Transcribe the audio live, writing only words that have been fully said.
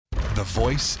The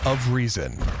voice of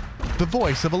reason. The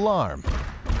voice of alarm.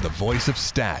 The voice of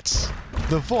stats.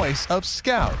 The voice of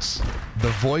scouts. The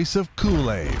voice of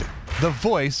Kool-Aid. The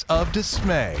voice of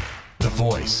dismay. The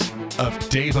voice of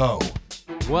Dave-O.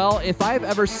 Well, if I've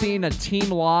ever seen a team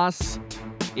loss,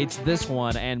 it's this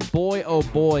one, and boy, oh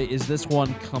boy, is this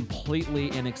one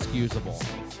completely inexcusable.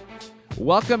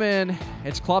 Welcome in.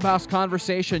 It's Clubhouse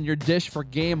Conversation, your dish for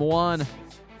Game 1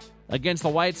 against the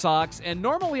White Sox, and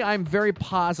normally I'm very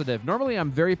positive. Normally I'm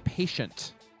very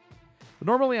patient.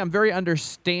 Normally I'm very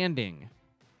understanding.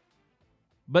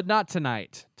 But not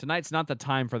tonight. Tonight's not the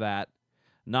time for that.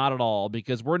 Not at all,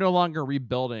 because we're no longer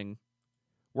rebuilding.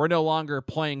 We're no longer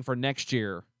playing for next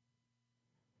year.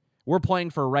 We're playing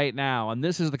for right now, and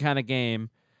this is the kind of game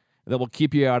that will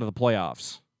keep you out of the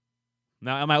playoffs.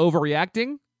 Now, am I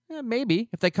overreacting? Maybe.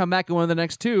 If they come back and win the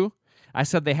next two. I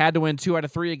said they had to win 2 out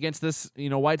of 3 against this,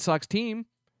 White Sox team.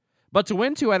 But to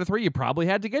win 2 out of 3, you probably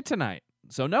had to get tonight.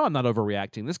 So no, I'm not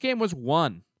overreacting. This game was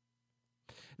won.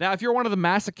 Now, if you're one of the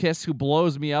masochists who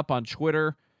blows me up on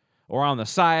Twitter or on the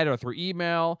side or through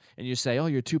email, and you say, oh,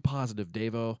 you're too positive,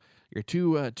 Dave-O. You're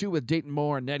too with Dayton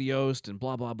Moore and Ned Yost and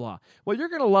blah, blah, blah. Well, you're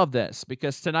going to love this,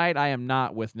 because tonight I am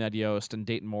not with Ned Yost and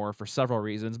Dayton Moore for several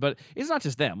reasons. But it's not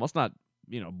just them. Let's not,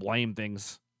 blame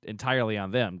things entirely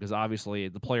on them, because obviously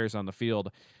the players on the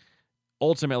field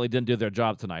ultimately didn't do their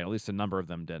job tonight. At least a number of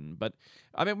them didn't. But,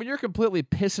 when you're completely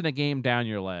pissing a game down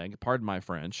your leg, pardon my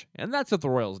French, and that's what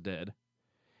the Royals did,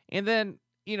 and then,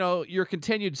 your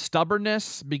continued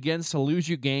stubbornness begins to lose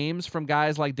you games from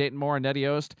guys like Dayton Moore and Ned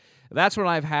Yost, that's when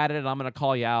I've had it, and I'm going to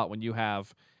call you out when you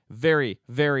have very,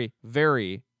 very,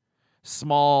 very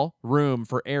small room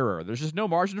for error. There's just no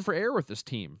margin for error with this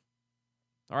team.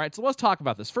 All right, so let's talk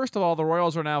about this. First of all, the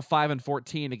Royals are now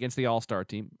 5-14 against the All-Star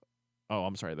team. Oh,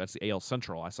 I'm sorry, that's the AL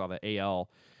Central. I saw the AL,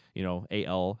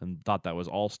 AL, and thought that was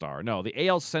All-Star. No, the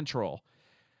AL Central,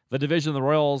 the division the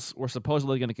Royals were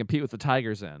supposedly going to compete with the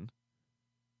Tigers in,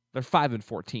 they're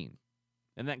 5-14.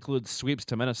 And that includes sweeps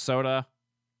to Minnesota,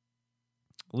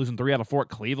 losing 3 out of 4 at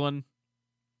Cleveland,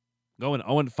 going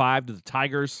 0-5 to the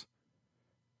Tigers,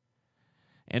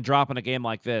 and dropping a game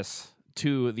like this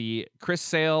to the Chris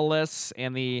Sale-less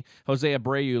and the Jose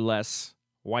Abreu-less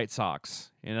White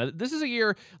Sox. This is a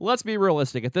year, let's be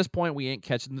realistic. At this point, we ain't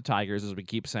catching the Tigers, as we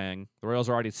keep saying. The Royals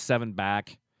are already 7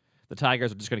 back. The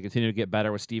Tigers are just going to continue to get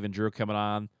better with Steven Drew coming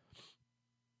on,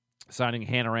 signing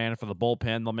Hannaran for the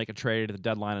bullpen. They'll make a trade at the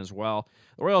deadline as well.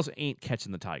 The Royals ain't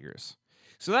catching the Tigers.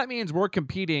 So that means we're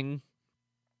competing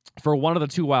for one of the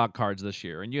 2 wild cards this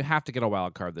year, and you have to get a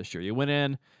wild card this year. You went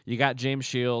in, you got James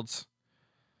Shields.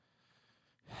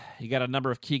 You got a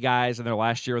number of key guys in their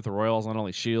last year with the Royals, not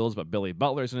only Shields, but Billy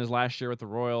Butler's in his last year with the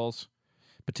Royals.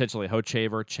 Potentially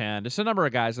Hochevar, Chen. Just a number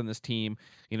of guys on this team.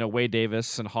 Wade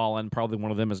Davis and Holland, probably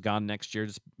one of them is gone next year,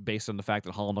 just based on the fact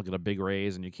that Holland will get a big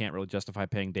raise, and you can't really justify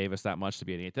paying Davis that much to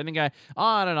be an 8th inning guy.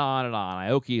 On and on and on.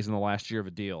 Aoki's in the last year of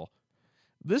a deal.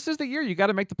 This is the year you got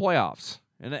to make the playoffs.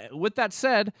 And with that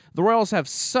said, the Royals have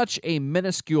such a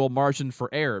minuscule margin for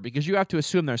error, because you have to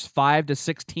assume there's 5 to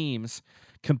 6 teams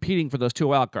competing for those 2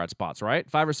 wildcard spots, right?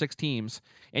 5 or 6 teams.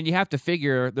 And you have to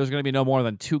figure there's going to be no more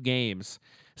than 2 games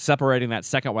separating that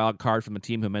second wild card from the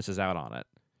team who misses out on it.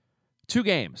 2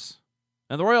 games.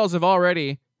 And the Royals have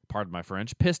already, pardon my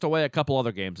French, pissed away a couple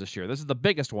other games this year. This is the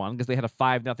biggest one, because they had a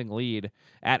 5-0 lead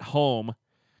at home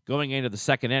going into the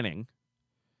second inning.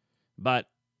 But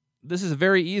this is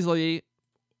could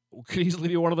easily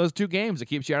be one of those 2 games that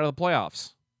keeps you out of the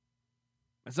playoffs.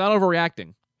 It's not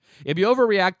overreacting. It'd be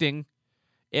overreacting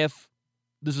if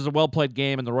this was a well-played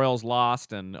game and the Royals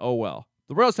lost, and oh well.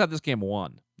 The Royals had this game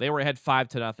won. They were ahead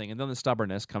 5-0, and then the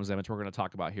stubbornness comes in, which we're going to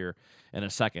talk about here in a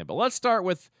second. But let's start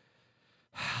with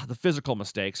the physical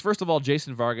mistakes. First of all,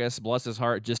 Jason Vargas, bless his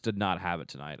heart, just did not have it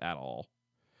tonight at all.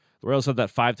 The Royals had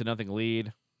that 5-0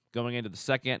 lead going into the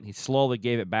second. He slowly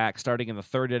gave it back. Starting in the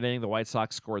 3rd inning, the White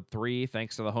Sox scored 3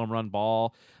 thanks to the home run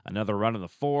ball, another run in the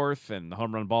 4th, and the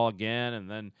home run ball again,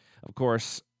 and then, of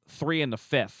course, 3 in the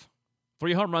 5th.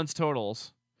 3 home runs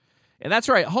totals. And that's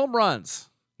right, home runs.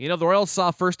 The Royals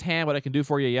saw firsthand what it can do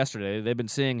for you yesterday. They've been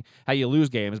seeing how you lose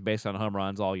games based on home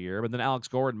runs all year. But then Alex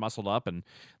Gordon muscled up, and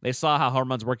they saw how home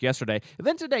runs work yesterday. And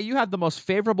then today, you have the most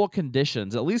favorable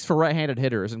conditions, at least for right-handed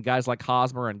hitters and guys like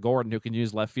Hosmer and Gordon who can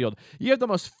use left field. You have the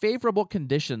most favorable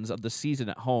conditions of the season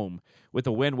at home, with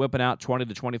the wind whipping out 20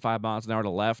 to 25 miles an hour to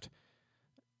left.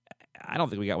 I don't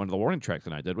think we got one to the warning track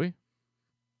tonight, did we?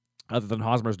 Other than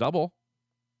Hosmer's double.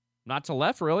 Not to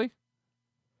left, really.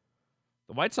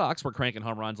 The White Sox were cranking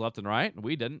home runs left and right, and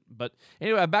we didn't. But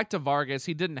anyway, back to Vargas.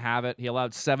 He didn't have it. He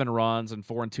allowed 7 runs and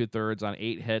 4 2/3 on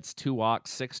 8 hits, 2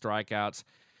 walks, 6 strikeouts.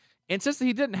 And since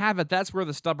he didn't have it, that's where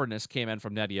the stubbornness came in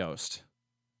from Ned Yost.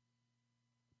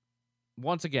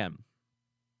 Once again,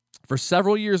 for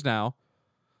several years now,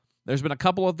 there's been a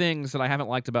couple of things that I haven't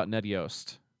liked about Ned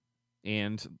Yost.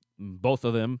 And both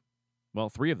of them, well,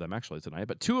 three of them actually tonight,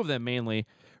 but two of them mainly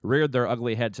reared their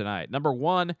ugly head tonight. Number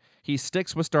one, he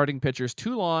sticks with starting pitchers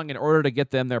too long in order to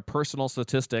get them their personal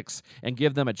statistics and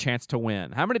give them a chance to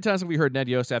win. How many times have we heard Ned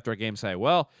Yost after a game say,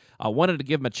 well, I wanted to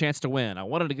give him a chance to win. I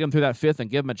wanted to get him through that fifth and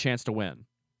give him a chance to win.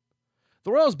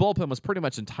 The Royals bullpen was pretty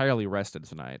much entirely rested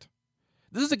tonight.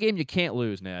 This is a game you can't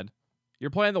lose, Ned.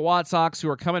 You're playing the White Sox, who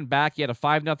are coming back. You had a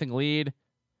 5-0 lead.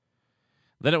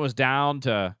 Then it was down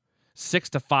to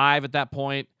 6-5 at that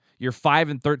point. You're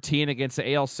 5-13 against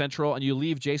the AL Central, and you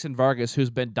leave Jason Vargas,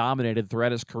 who's been dominated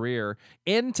throughout his career,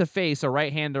 in to face a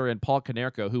right-hander in Paul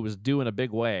Konerko, who was due in a big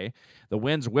way. The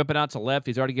wind's whipping out to left.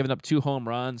 He's already given up 2 home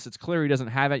runs. It's clear he doesn't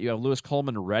have it. You have Lewis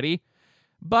Coleman ready.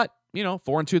 But,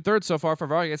 4 2/3 so far for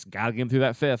Vargas. Got to get him through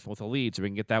that fifth with a lead so we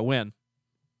can get that win.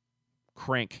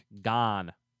 Crank,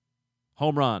 gone.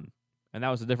 Home run. And that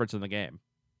was the difference in the game.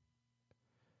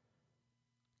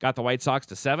 Got the White Sox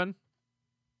to 7.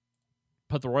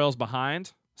 Put the Royals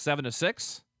behind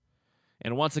 7-6.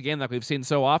 And once again, like we've seen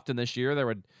so often this year, there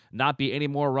would not be any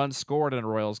more runs scored in a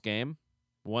Royals game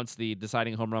once the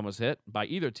deciding home run was hit by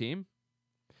either team.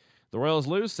 The Royals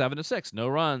lose 7-6. No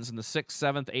runs in the 6th,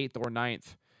 7th, 8th, or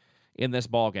 9th in this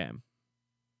ball game.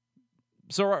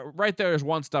 So right there is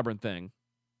one stubborn thing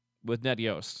with Ned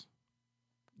Yost.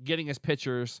 Getting his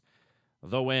pitchers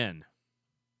the win.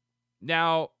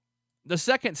 Now, the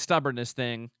second stubbornness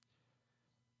thing,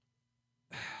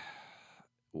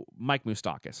 Mike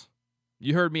Moustakas.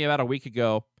 You heard me about a week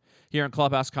ago here in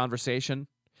Clubhouse Conversation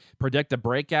predict a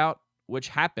breakout, which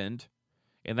happened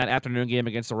in that afternoon game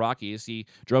against the Rockies. He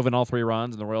drove in all 3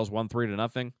 runs, and the Royals won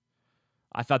 3-0.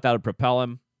 I thought that would propel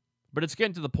him. But it's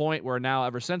getting to the point where now,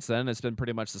 ever since then, it's been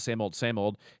pretty much the same old, same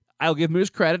old. I'll give Moose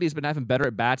credit. He's been having better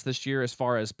at bats this year as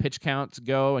far as pitch counts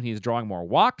go, and he's drawing more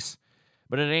walks,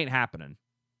 but it ain't happening.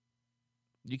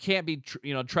 You can't be,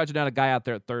 trudging down a guy out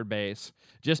there at third base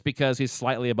just because he's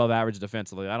slightly above average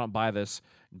defensively. I don't buy this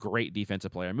great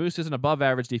defensive player. Moose is an above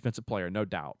average defensive player, no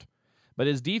doubt. But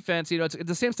his defense, it's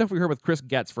the same stuff we heard with Chris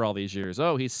Getz for all these years.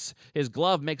 Oh, his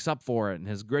glove makes up for it, and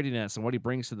his grittiness and what he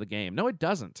brings to the game. No, it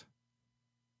doesn't.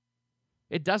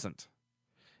 It doesn't.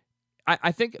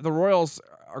 I think the Royals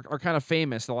are kind of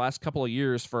famous the last couple of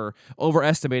years for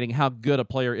overestimating how good a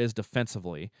player is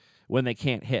defensively when they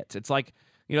can't hit. It's like,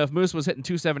 if Moose was hitting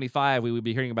 275, we would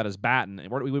be hearing about his bat, and we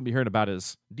wouldn't be hearing about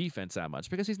his defense that much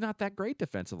because he's not that great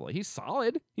defensively. He's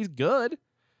solid. He's good.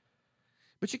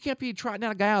 But you can't be trotting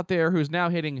out a guy out there who's now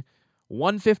hitting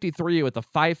 153 with a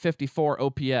 554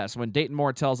 OPS when Dayton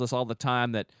Moore tells us all the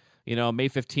time that, May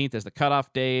 15th is the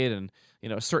cutoff date, and,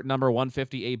 a certain number,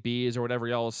 150 ABs or whatever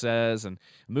y'all says, and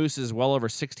Moose is well over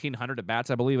 1,600 at-bats,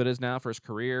 I believe it is now, for his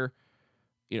career.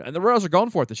 And the Royals are going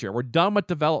for it this year. We're done with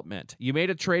development. You made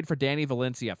a trade for Danny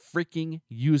Valencia. Freaking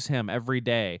use him every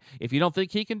day. If you don't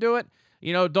think he can do it,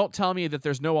 don't tell me that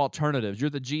there's no alternatives. You're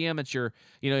the GM. It's your,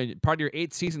 part of your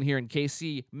 8th season here in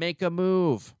KC. Make a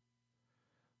move.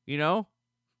 I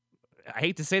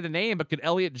hate to say the name, but could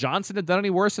Elliot Johnson have done any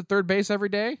worse at third base every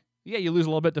day? Yeah, you lose a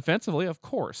little bit defensively, of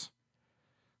course.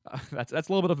 That's a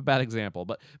little bit of a bad example.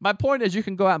 But my point is you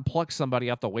can go out and pluck somebody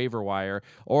off the waiver wire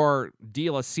or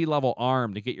deal a C-level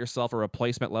arm to get yourself a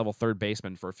replacement-level third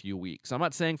baseman for a few weeks. I'm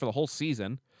not saying for the whole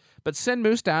season, but send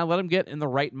Moose down, let him get in the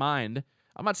right mind.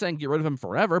 I'm not saying get rid of him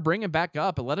forever. Bring him back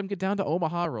up and let him get down to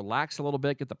Omaha, relax a little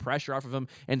bit, get the pressure off of him,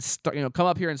 and come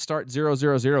up here and start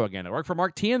 0-0-0 again. It worked for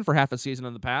Mark Teahen for half a season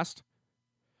in the past.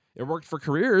 It worked for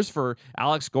careers for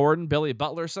Alex Gordon, Billy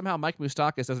Butler. Somehow Mike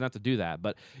Moustakas doesn't have to do that.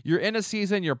 But you're in a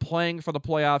season, you're playing for the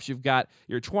playoffs. You've got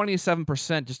your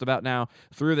 27% just about now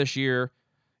through this year.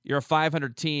 You're a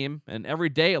 500 team, and every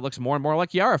day it looks more and more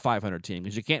like you are a 500 team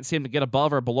because you can't seem to get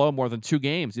above or below more than 2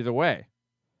 games either way.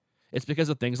 It's because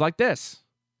of things like this.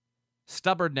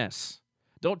 Stubbornness.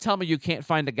 Don't tell me you can't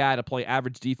find a guy to play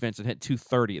average defense and hit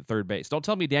 230 at third base. Don't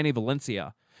tell me Danny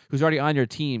Valencia, who's already on your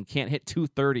team, can't hit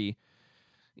 230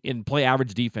 and play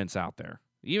average defense out there.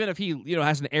 Even if he,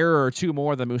 has an error or 2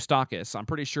 more than Moustakas, I'm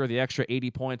pretty sure the extra 80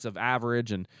 points of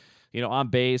average and, on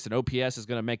base and OPS is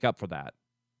going to make up for that.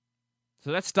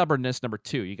 So that's stubbornness number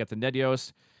 2. You got the Ned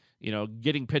Yost,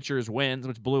 getting pitchers wins,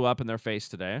 which blew up in their face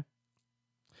today.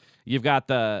 You've got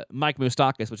the Mike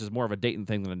Moustakas, which is more of a Dayton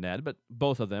thing than a Ned, but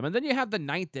both of them. And then you have the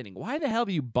 9th inning. Why the hell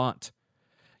do you bunt?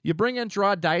 You bring in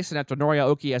Gerard Dyson after Nori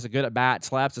Aoki has a good at-bat,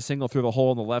 slaps a single through the hole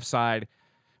on the left side.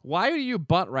 Why do you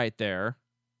bunt right there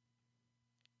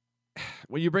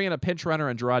when you bring in a pinch runner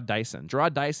and Gerard Dyson,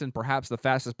 perhaps the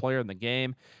fastest player in the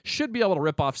game, should be able to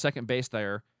rip off second base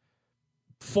there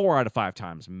 4 out of 5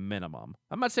 times minimum.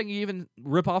 I'm not saying you even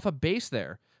rip off a base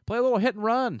there. Play a little hit and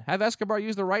run. Have Escobar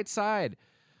use the right side.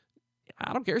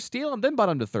 I don't care. Steal him, then butt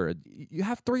him to third. You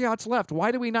have 3 outs left.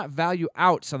 Why do we not value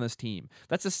outs on this team?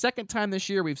 That's the second time this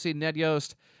year we've seen Ned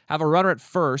Yost have a runner at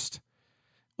first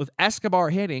with Escobar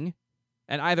hitting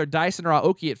and either Dyson or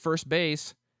Aoki at first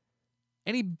base,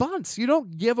 and he bunts. You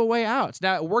don't give away outs.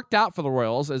 Now, it worked out for the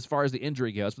Royals as far as the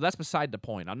injury goes, but that's beside the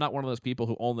point. I'm not one of those people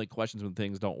who only questions when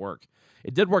things don't work.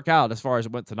 It did work out as far as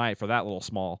it went tonight for that little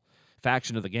small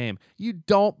faction of the game. You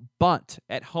don't bunt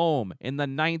at home in the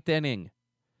 9th inning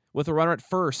with a runner at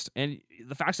first and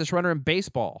the fastest runner in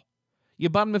baseball. You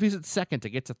bunt him if he's at second to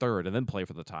get to third and then play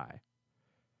for the tie.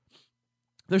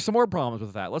 There's some more problems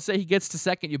with that. Let's say he gets to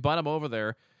second, you bunt him over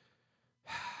there.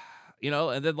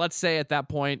 And then let's say at that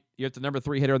point, you're at the number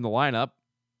 3 hitter in the lineup.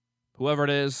 Whoever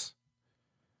it is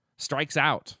strikes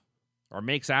out or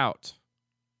makes out.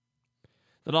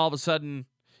 Then all of a sudden,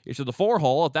 you're to the 4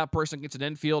 hole. If that person gets an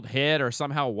infield hit or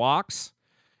somehow walks,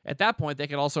 at that point, they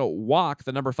can also walk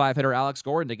the number 5 hitter, Alex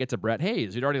Gordon, to get to Brett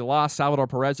Hayes. You'd already lost Salvador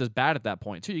Perez's bat at that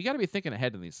point, too. You got to be thinking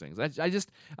ahead in these things. That's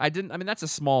a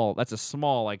small,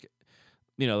 like,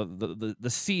 the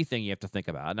C thing you have to think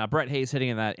about. Now, Brett Hayes hitting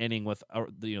in that inning with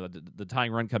the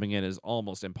tying run coming in is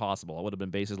almost impossible. It would have been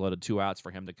bases loaded, 2 outs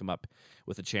for him to come up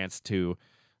with a chance to,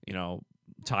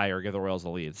 tie or give the Royals the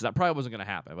lead. So that probably wasn't going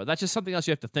to happen. But that's just something else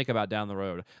you have to think about down the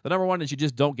road. The number one is you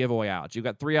just don't give away outs. You've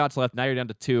got 3 outs left. Now you're down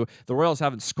to 2. The Royals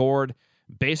haven't scored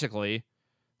basically.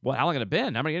 How long had it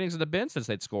been? How many innings had it been since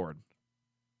they'd scored?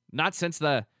 Not since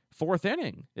the 4th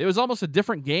inning. It was almost a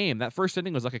different game. That first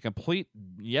inning was like a complete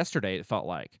yesterday, it felt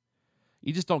like.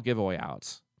 You just don't give away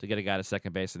outs to get a guy to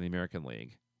second base in the American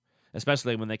League,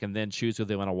 especially when they can then choose who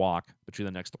they want to walk between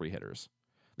the next 3 hitters.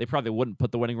 They probably wouldn't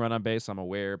put the winning run on base, I'm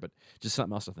aware, but just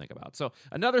something else to think about. So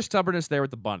another stubbornness there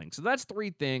with the bunting. So that's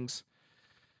 3 things.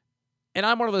 And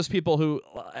I'm one of those people who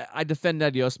I defend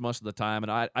Ned Yost most of the time,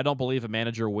 and I don't believe a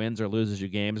manager wins or loses you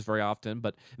games very often,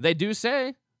 but they do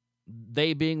say,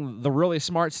 they being the really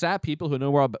smart stat people who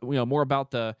know more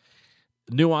about the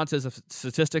nuances of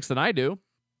statistics than I do,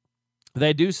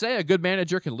 they do say a good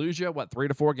manager can lose you, 3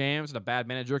 to 4 games, and a bad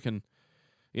manager can,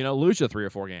 lose you 3 or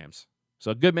 4 games. So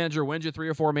a good manager wins you 3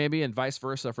 or 4 maybe, and vice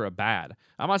versa for a bad.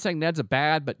 I'm not saying Ned's a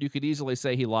bad, but you could easily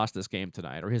say he lost this game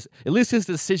tonight, or at least his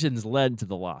decisions led to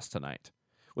the loss tonight,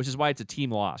 which is why it's a team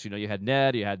loss. You had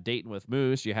Ned, you had Dayton with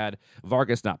Moose, you had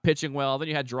Vargas not pitching well, then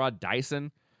you had Gerard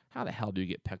Dyson. How the hell do you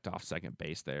get picked off second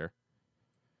base there?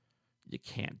 You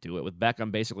can't do it. With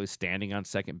Beckham basically standing on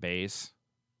second base,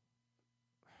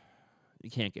 you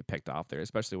can't get picked off there,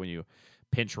 especially when you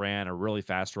pinch ran a really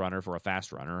fast runner for a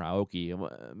fast runner. Aoki,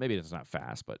 maybe it's not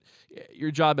fast, but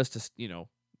your job is to,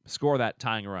 score that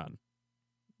tying run.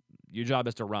 Your job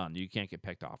is to run. You can't get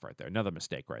picked off right there. Another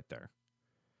mistake right there.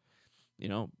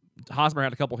 Hosmer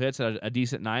had a couple hits, had a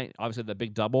decent night. Obviously, that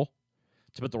big double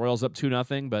to put the Royals up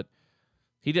 2-0, but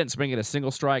he didn't swing at a single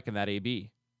strike in that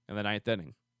AB in the 9th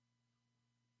inning.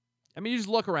 I mean, you just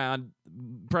look around.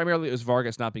 Primarily, it was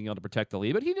Vargas not being able to protect the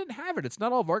lead, but he didn't have it. It's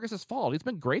not all Vargas' fault. He's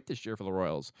been great this year for the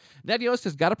Royals. Ned Yost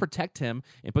has got to protect him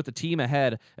and put the team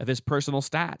ahead of his personal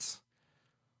stats.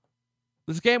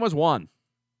 This game was won,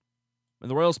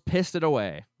 and the Royals pissed it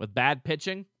away with bad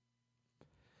pitching,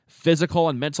 physical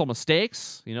and mental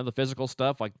mistakes. The physical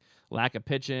stuff like lack of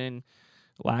pitching,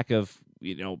 lack of,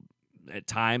 at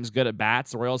times good at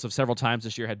bats. The Royals have several times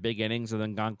this year had big innings and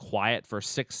then gone quiet for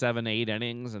 6, 7, 8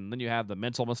 innings. And then you have the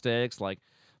mental mistakes like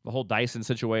the whole Dyson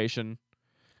situation,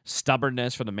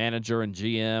 stubbornness for the manager and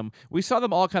GM. We saw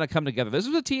them all kind of come together. This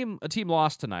was a team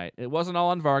loss tonight. It wasn't all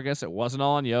on Vargas. It wasn't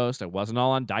all on Yost. It wasn't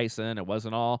all on Dyson. It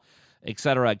wasn't all et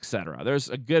cetera, et cetera. There's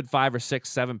a good 5 or 6,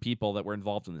 7 people that were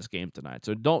involved in this game tonight.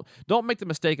 So don't make the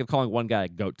mistake of calling one guy a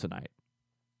GOAT tonight.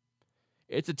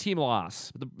 It's a team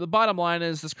loss. The bottom line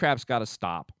is this crap's got to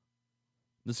stop.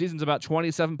 The season's about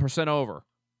 27% over.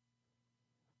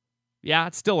 Yeah,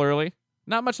 it's still early.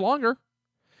 Not much longer.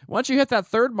 Once you hit that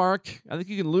 3rd mark, I think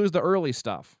you can lose the early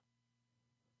stuff.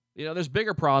 There's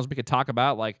bigger problems we could talk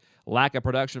about, like lack of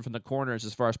production from the corners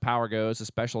as far as power goes,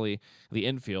 especially the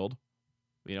infield.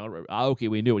 Aoki,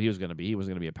 we knew what he was going to be. He was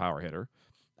going to be a power hitter.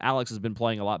 Alex has been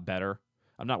playing a lot better.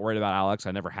 I'm not worried about Alex.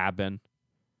 I never have been.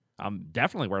 I'm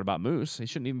definitely worried about Moose. He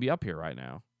shouldn't even be up here right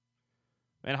now.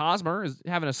 And Hosmer is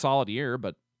having a solid year,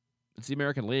 but it's the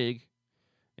American League.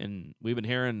 And we've been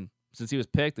hearing since he was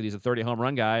picked that he's a 30 home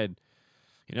run guy. And,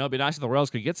 it'd be nice if the Royals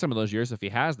could get some of those years if he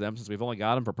has them, since we've only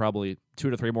got him for probably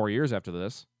 2 to 3 more years after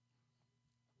this.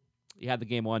 He had the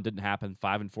game 1, didn't happen.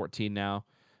 5-14 now.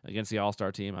 against the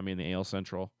All-Star team. I mean, the AL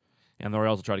Central. And the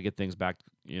Royals will try to get things back,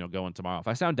 going tomorrow. If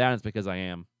I sound down, it's because I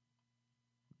am.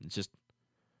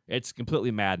 It's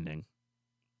completely maddening.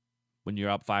 When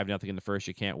you're up 5-0 in the first,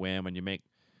 you can't win. When you make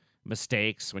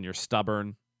mistakes, when you're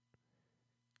stubborn.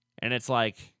 And it's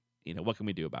like, what can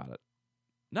we do about it?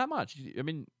 Not much. I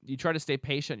mean, you try to stay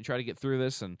patient. You try to get through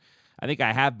this, and I think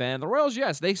I have been. The Royals,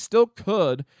 yes, they still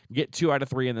could get 2 out of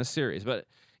 3 in this series, but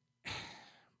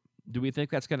do we think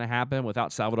that's going to happen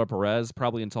without Salvador Perez?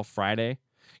 Probably until Friday.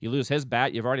 You lose his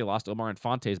bat. You've already lost Omar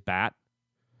Infante's bat.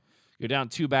 You're down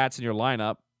 2 bats in your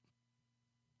lineup.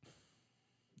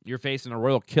 You're facing a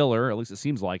Royal killer, at least it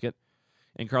seems like it,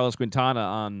 and Carlos Quintana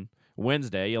on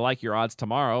Wednesday. You like your odds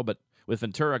tomorrow, but with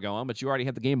Ventura going, but you already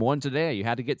had the game won today. You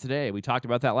had to get today. We talked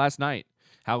about that last night,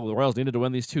 how the Royals needed to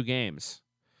win these 2 games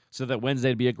so that Wednesday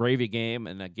would be a gravy game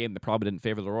and a game that probably didn't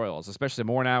favor the Royals, especially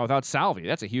more now without Salvi.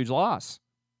 That's a huge loss.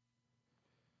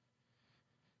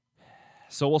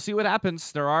 So we'll see what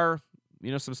happens. There are,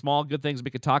 some small good things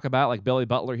we could talk about, like Billy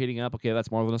Butler heating up. Okay,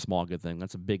 that's more than a small good thing.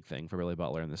 That's a big thing for Billy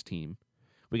Butler and this team.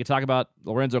 We could talk about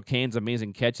Lorenzo Cain's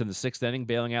amazing catch in the 6th inning,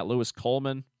 bailing out Lewis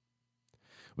Coleman.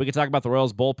 We could talk about the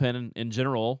Royals' bullpen in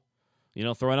general,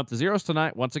 throwing up the zeros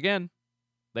tonight. Once again,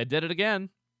 they did it again.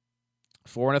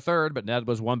 4 1/3, but Ned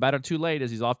was 1 batter too late,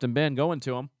 as he's often been going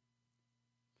to him.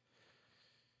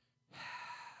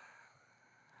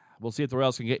 We'll see if the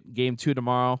Royals can get Game 2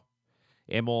 tomorrow,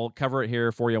 and we'll cover it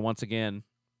here for you once again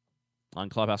on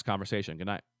Clubhouse Conversation. Good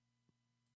night.